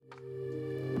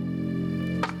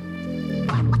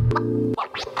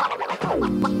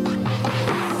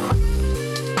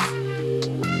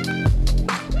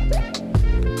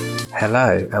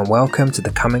Hello and welcome to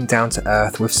the Coming Down to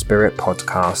Earth with Spirit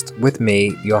podcast with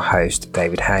me, your host,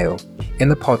 David Hale. In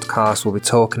the podcast, we'll be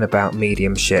talking about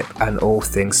mediumship and all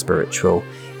things spiritual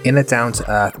in a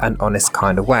down-to-earth and honest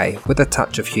kind of way, with a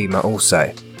touch of humour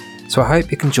also. So I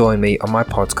hope you can join me on my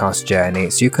podcast journey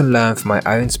so you can learn from my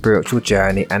own spiritual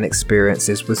journey and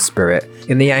experiences with spirit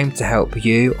in the aim to help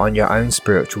you on your own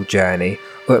spiritual journey,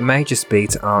 or it may just be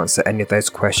to answer any of those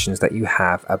questions that you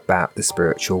have about the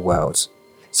spiritual world.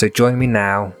 So join me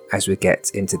now as we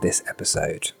get into this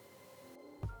episode.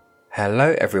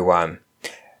 Hello everyone.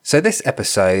 So this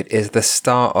episode is the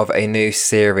start of a new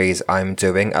series I'm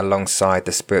doing alongside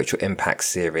the Spiritual Impact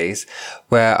series,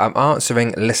 where I'm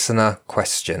answering listener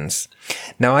questions.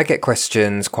 Now I get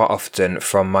questions quite often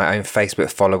from my own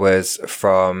Facebook followers,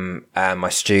 from my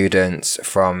students,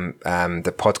 from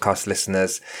the podcast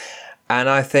listeners. And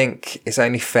I think it's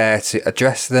only fair to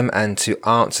address them and to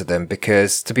answer them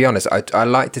because, to be honest, I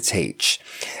like to teach.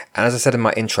 And as I said in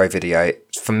my intro video,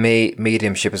 for me,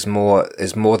 mediumship is more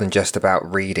than just about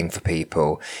reading for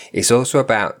people. It's also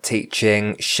about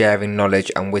teaching, sharing knowledge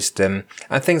and wisdom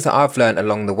and things that I've learned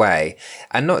along the way.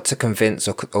 And not to convince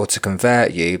or to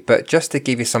convert you, but just to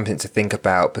give you something to think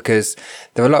about, because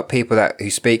there are a lot of people who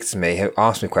speak to me, who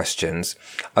ask me questions,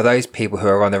 are those people who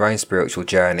are on their own spiritual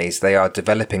journeys. They are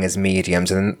developing as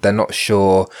mediums and they're not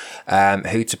sure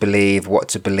who to believe, what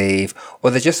to believe,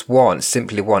 or they just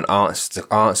simply want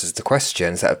answers to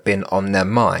questions that have been on their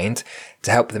mind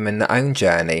to help them in their own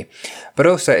journey. But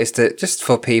also it's just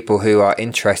for people who are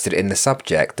interested in the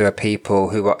subject. There are people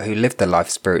who live their life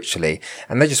spiritually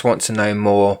and they just want to know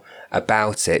more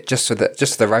about it, just for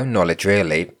their own knowledge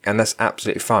really. And that's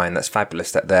absolutely fine. That's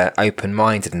fabulous that they're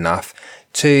open-minded enough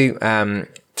to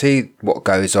what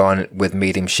goes on with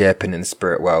mediumship and in the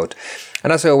spirit world.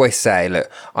 And as I always say, look,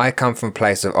 I come from a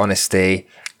place of honesty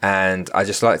and I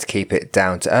just like to keep it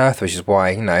down to earth, which is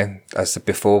why, as I said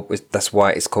before, that's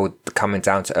why it's called the Coming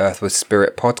Down to Earth with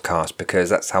Spirit podcast, because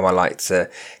that's how I like to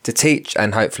teach,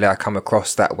 and hopefully I come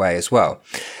across that way as well.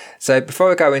 So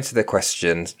before I go into the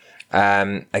questions,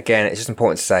 again, it's just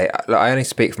important to say, look, I only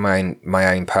speak from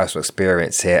my own personal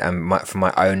experience here and from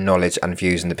my own knowledge and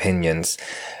views and opinions.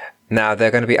 Now, there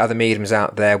are going to be other mediums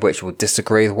out there which will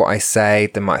disagree with what I say.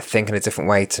 They might think in a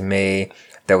different way to me.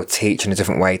 They will teach in a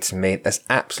different way to me. That's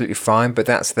absolutely fine, but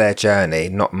that's their journey,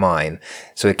 not mine.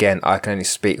 So again, I can only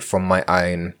speak from my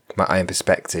own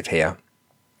perspective here.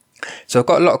 So I've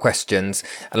got a lot of questions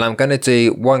and I'm going to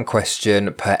do one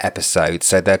question per episode.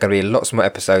 So there are going to be lots more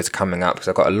episodes coming up because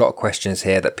I've got a lot of questions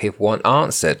here that people want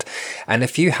answered. And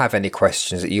if you have any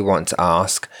questions that you want to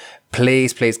ask,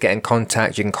 please get in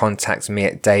contact. You can contact me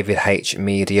at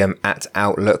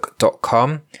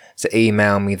davidhmedium@outlook.com. So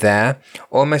email me there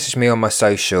or message me on my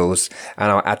socials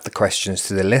and I'll add the questions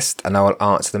to the list and I will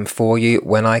answer them for you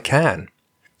when I can.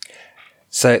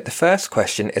 So the first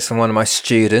question is from one of my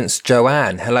students,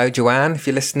 Joanne. Hello, Joanne, if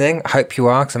you're listening. I hope you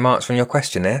are, because I'm answering your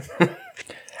question here.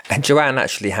 And Joanne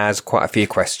actually has quite a few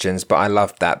questions, but I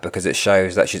love that because it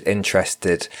shows that she's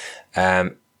interested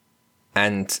and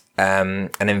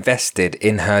invested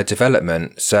in her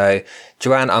development. So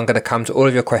Joanne, I'm going to come to all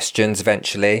of your questions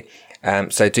eventually.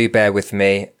 So do bear with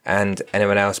me, and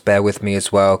anyone else bear with me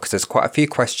as well, because there's quite a few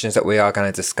questions that we are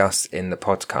going to discuss in the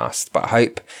podcast, but I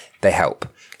hope they help.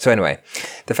 So anyway,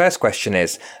 the first question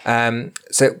is, so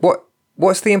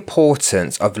what's the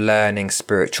importance of learning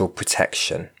spiritual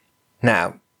protection?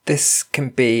 Now, this can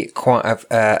be quite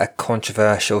a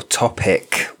controversial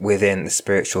topic within the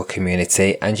spiritual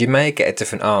community, and you may get a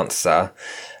different answer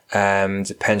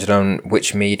depending on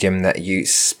which medium that you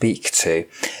speak to.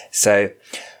 So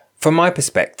from my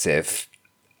perspective,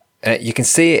 you can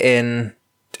see it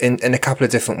in a couple of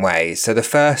different ways. So the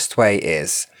first way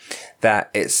is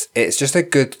that it's just a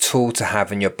good tool to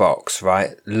have in your box,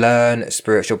 right? Learn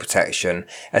spiritual protection,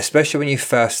 especially when you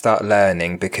first start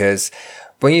learning, because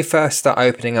when you first start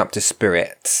opening up to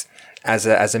spirits, as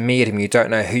a medium, you don't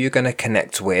know who you're going to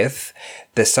connect with.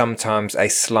 There's sometimes a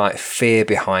slight fear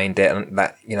behind it, and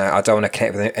that, I don't want to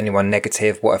connect with anyone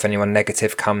negative. What if anyone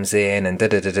negative comes in and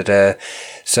da-da-da-da-da?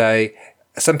 So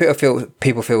some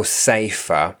people feel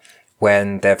safer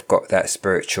when they've got that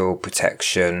spiritual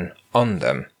protection on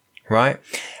them, right?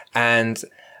 And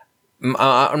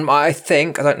I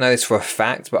think, I don't know this for a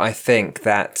fact, but I think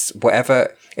that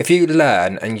if you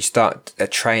learn and you start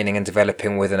training and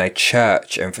developing within a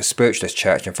church and for spiritualist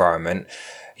church environment,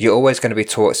 you're always going to be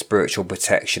taught spiritual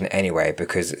protection anyway,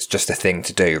 because it's just a thing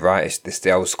to do, right? It's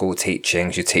the old school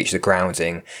teachings. You teach the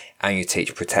grounding and you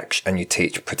teach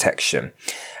protection.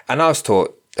 And I was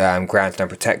taught grounding and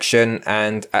protection.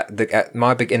 And in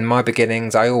my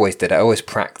beginnings, I always did it. I always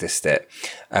practiced it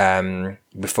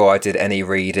before I did any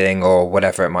reading or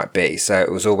whatever it might be. So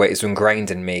it was always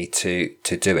ingrained in me to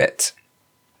do it.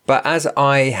 But as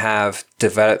I have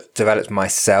developed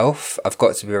myself, I've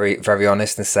got to be very, very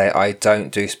honest and say I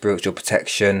don't do spiritual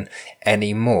protection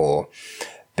anymore,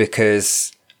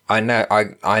 because I know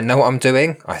what I'm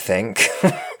doing, I think.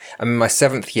 I'm in my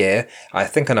 7th year. I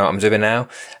think I know what I'm doing now.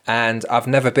 And I've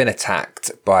never been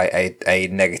attacked by a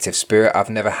negative spirit. I've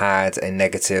never had a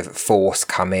negative force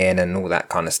come in and all that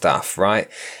kind of stuff, right?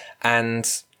 And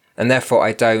therefore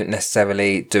I don't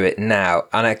necessarily do it now.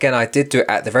 And again, I did do it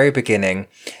at the very beginning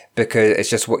because it's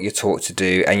just what you're taught to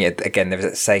do. And yet, again, there's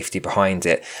a safety behind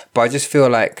it. But I just feel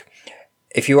like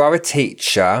if you are a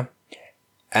teacher,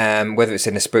 whether it's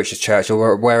in a spiritual church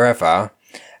or wherever,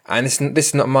 and this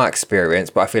is not my experience,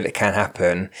 but I feel it can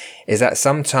happen, is that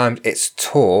sometimes it's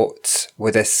taught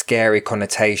with a scary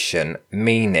connotation,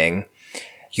 meaning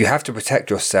you have to protect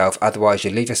yourself, otherwise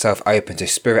you leave yourself open to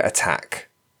spirit attack.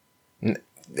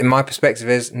 In my perspective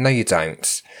is, no, you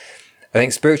don't. I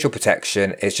think spiritual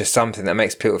protection is just something that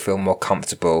makes people feel more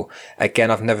comfortable. Again,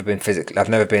 I've never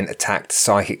been attacked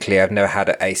psychically. I've never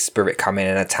had a spirit come in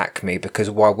and attack me, because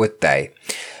why would they?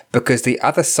 Because the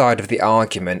other side of the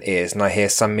argument is, and I hear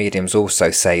some mediums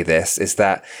also say this, is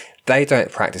that they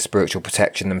don't practice spiritual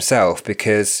protection themselves,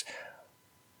 because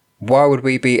why would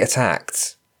we be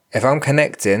attacked? If I'm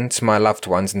connecting to my loved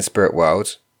ones in the spirit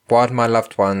world, why would my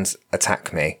loved ones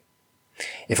attack me?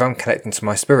 If I'm connecting to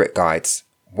my spirit guides,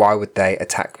 why would they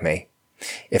attack me?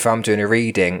 If I'm doing a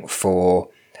reading for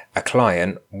a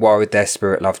client, why would their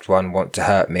spirit loved one want to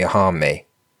hurt me or harm me?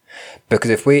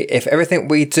 Because if everything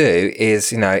we do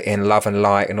is, in love and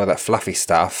light and all that fluffy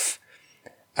stuff,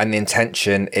 and the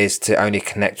intention is to only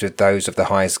connect with those of the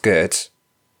highest good,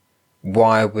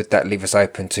 why would that leave us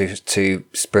open to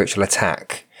spiritual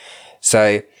attack?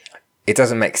 So it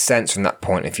doesn't make sense from that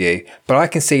point of view. But I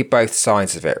can see both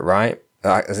sides of it, right?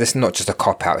 This is not just a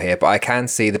cop-out here, but I can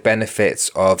see the benefits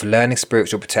of learning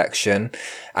spiritual protection,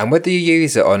 and whether you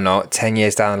use it or not 10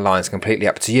 years down the line is completely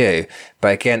up to you.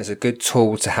 But again, it's a good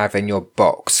tool to have in your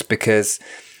box, because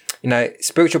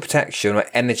spiritual protection, or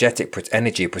energy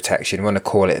protection, you want to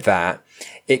call it that,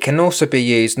 it can also be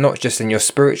used not just in your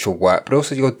spiritual work but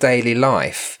also your daily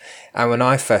life. And when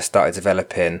I first started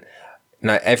developing,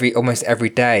 almost every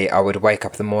day I would wake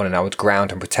up in the morning, I would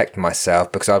ground and protect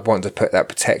myself, because I'd want to put that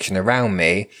protection around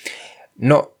me,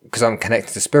 not because I'm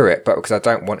connected to spirit, but because I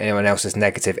don't want anyone else's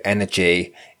negative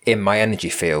energy in my energy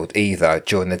field either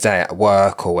during the day at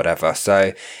work or whatever.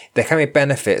 So there can be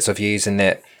benefits of using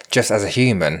it just as a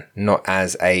human, not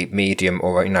as a medium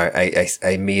or,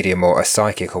 a medium or a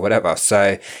psychic or whatever.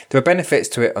 So there are benefits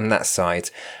to it on that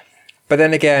side. But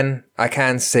then again, I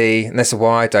can see, and this is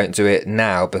why I don't do it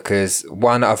now, because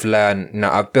one, I've learned,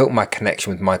 I've built my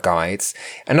connection with my guides.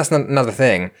 And that's another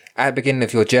thing. At the beginning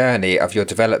of your journey, of your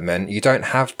development, you don't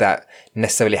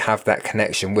necessarily have that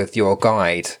connection with your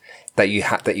guide that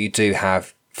you do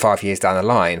have 5 years down the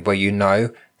line, where you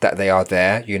know that they are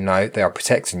there, they are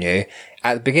protecting you.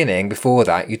 At the beginning, before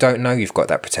that, you don't know you've got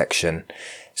that protection.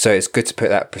 So it's good to put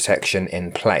that protection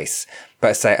in place.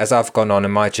 But say, as I've gone on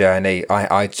in my journey,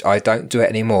 I don't do it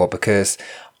anymore, because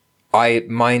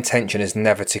my intention is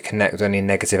never to connect with any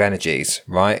negative energies,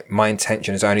 right? My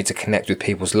intention is only to connect with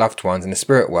people's loved ones in the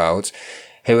spirit world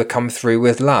who have come through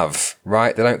with love,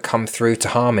 right? They don't come through to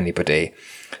harm anybody.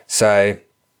 So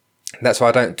that's why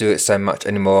I don't do it so much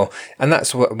anymore. And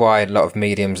that's why a lot of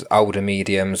mediums, older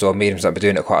mediums, or mediums that have been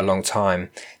doing it quite a long time,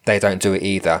 they don't do it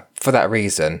either. For that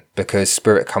reason, because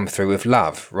spirit come through with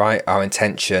love, right? Our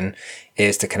intention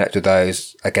is to connect with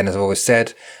those, again, as I've always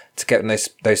said, to get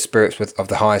those spirits of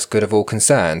the highest good of all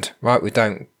concerned, right? We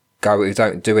don't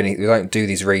do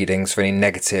these readings for any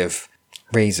negative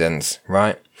reasons,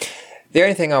 right? The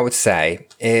only thing I would say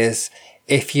is,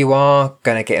 if you are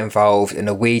going to get involved in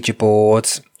a Ouija board,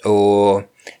 or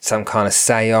some kind of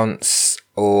seance,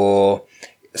 or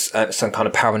some kind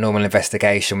of paranormal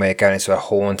investigation where you're going into a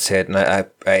haunted,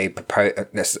 a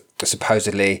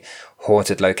supposedly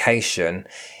haunted location,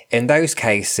 in those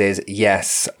cases,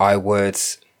 yes, I would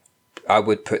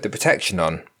put the protection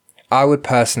on. I would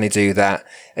personally do that.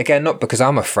 Again, not because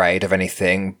I'm afraid of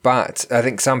anything, but I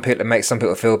think it makes some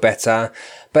people feel better.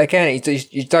 But again,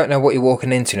 you don't know what you're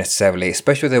walking into necessarily,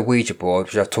 especially with a Ouija board,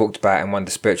 which I've talked about in one of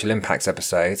the Spiritual Impacts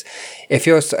episodes. If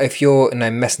you're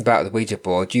messing about with the Ouija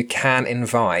board, you can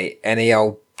invite any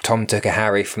old Tom, Dick, or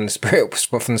Harry from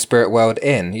the spirit world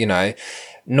in.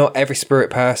 Not every spirit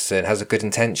person has a good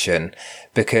intention,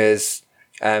 because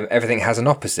everything has an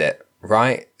opposite.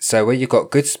 Right? So where you've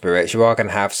got good spirits, you are going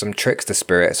to have some trickster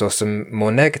spirits or some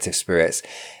more negative spirits.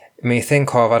 I mean,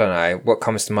 think of, I don't know, what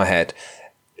comes to my head?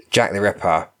 Jack the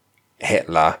Ripper,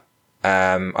 Hitler,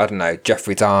 I don't know,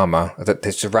 Jeffrey Dahmer.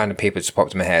 There's just random people just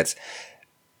popped in my head.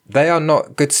 They are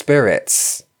not good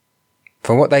spirits.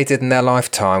 From what they did in their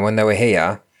lifetime when they were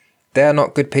here, they are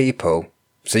not good people.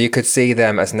 So you could see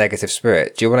them as negative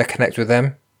spirit. Do you want to connect with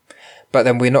them? But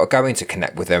then we're not going to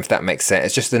connect with them, if that makes sense.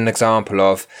 It's just an example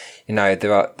of,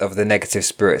 there are of the negative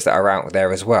spirits that are out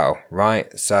there as well,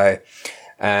 right? So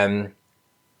I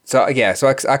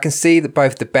can see that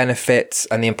both the benefits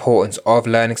and the importance of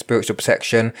learning spiritual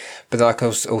protection, but I can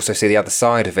also see the other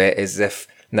side of it is if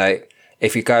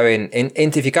you go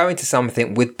if you go into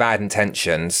something with bad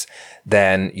intentions,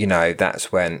 then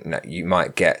that's when you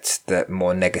might get the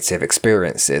more negative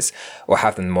experiences or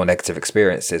have the more negative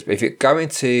experiences. But if you go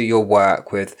into your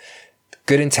work with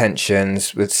good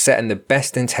intentions, with setting the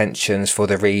best intentions for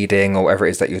the reading or whatever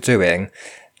it is that you're doing,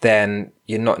 then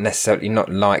you're not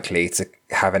likely to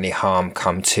have any harm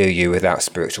come to you without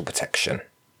spiritual protection.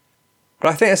 But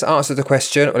I think it's answered the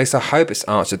question, or at least I hope it's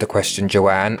answered the question,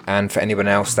 Joanne, and for anyone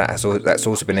else that's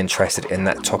also been interested in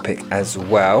that topic as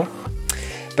well.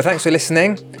 But thanks for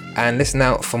listening, and listen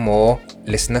out for more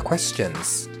listener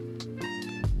questions.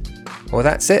 Well,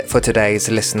 that's it for today's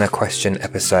listener question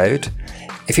episode.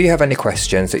 If you have any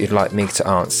questions that you'd like me to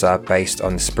answer based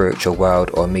on the spiritual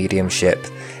world or mediumship,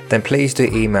 then please do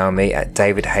email me at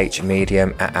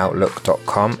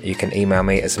davidhmedium@outlook.com. You can email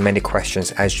me as many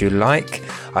questions as you like.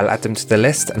 I'll add them to the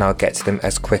list and I'll get to them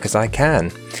as quick as I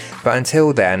can. But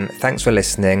until then, thanks for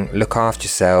listening, look after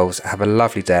yourselves, have a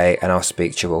lovely day, and I'll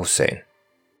speak to you all soon.